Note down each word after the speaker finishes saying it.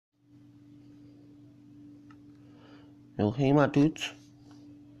Yo, hey my dudes.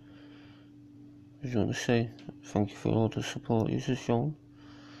 I just want to say thank you for all the support you've shown.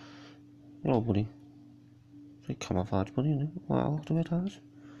 Hello, buddy. It's like camouflage, buddy, isn't it? What I looked a bit hard.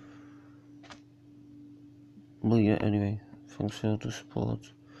 But yeah, anyway, thanks for all the support.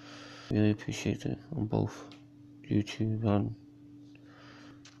 Really appreciate it on both YouTube and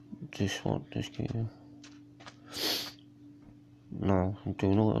this game. Now, I'm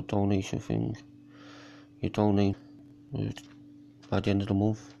doing a little donation thing. You donate by the end of the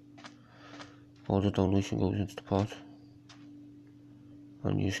month. All the donation goes into the pot.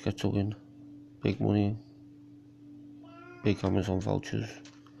 And you just get to win big money, big Amazon vouchers.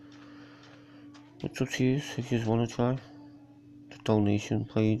 It's up to you if you just want to try. The donation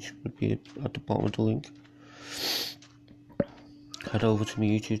page would be at the bottom of the link. Head over to my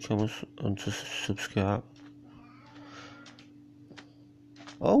YouTube channel and to subscribe.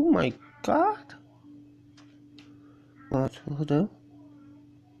 Oh my god! What? Look at that.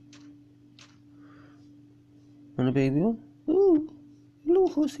 And a baby one? Ooh! Hello,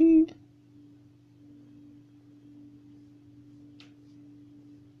 hussy!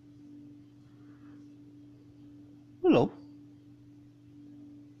 Hello.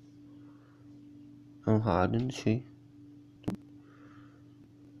 I'm hard, isn't she?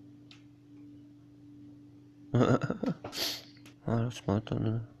 Oh, that's smart, isn't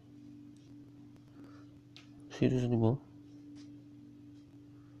it? See if there's any more.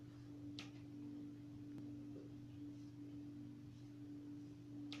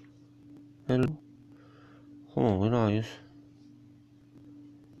 Hello. Come on, where are you?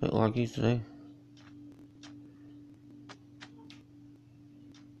 Bit laggy today.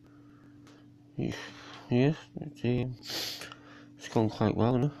 Yes, it's gone quite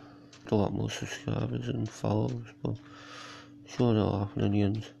well, isn't it? A lot more subscribers and followers, but sure it'll happen in the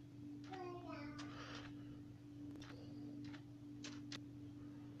end.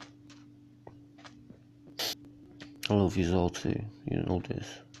 I love you all too, you know this.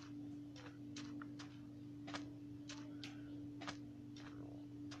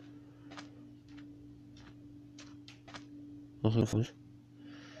 Nothing for us.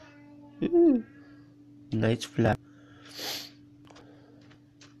 Ooh, nice flag.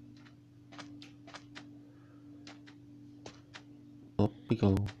 Up we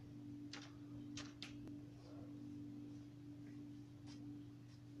go.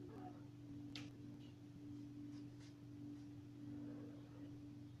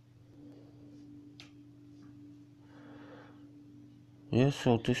 Yeah,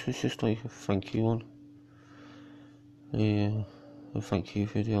 so this was just like a thank you one. A thank you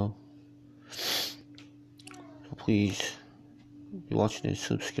video. So please, if you're watching this,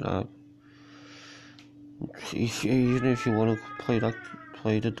 subscribe. Even if you want to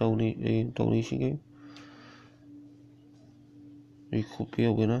play the donation game, you could be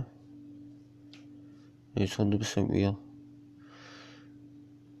a winner. It's 100% real.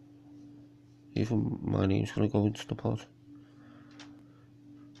 Even my name's gonna go into the pot.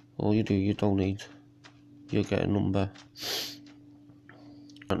 All you do, you donate, you get a number.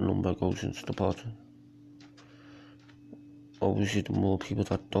 That number goes into the pot. Obviously, the more people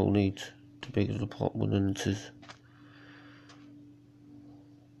that donate, the bigger the pot winning it is.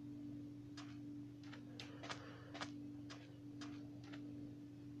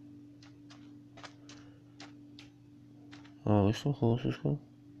 Oh, it's the horses go.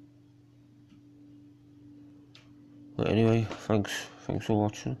 But anyway, thanks for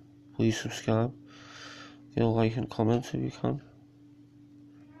watching. Please subscribe, give a like and comment if you can.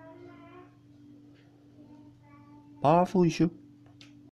 Bye, Felicia.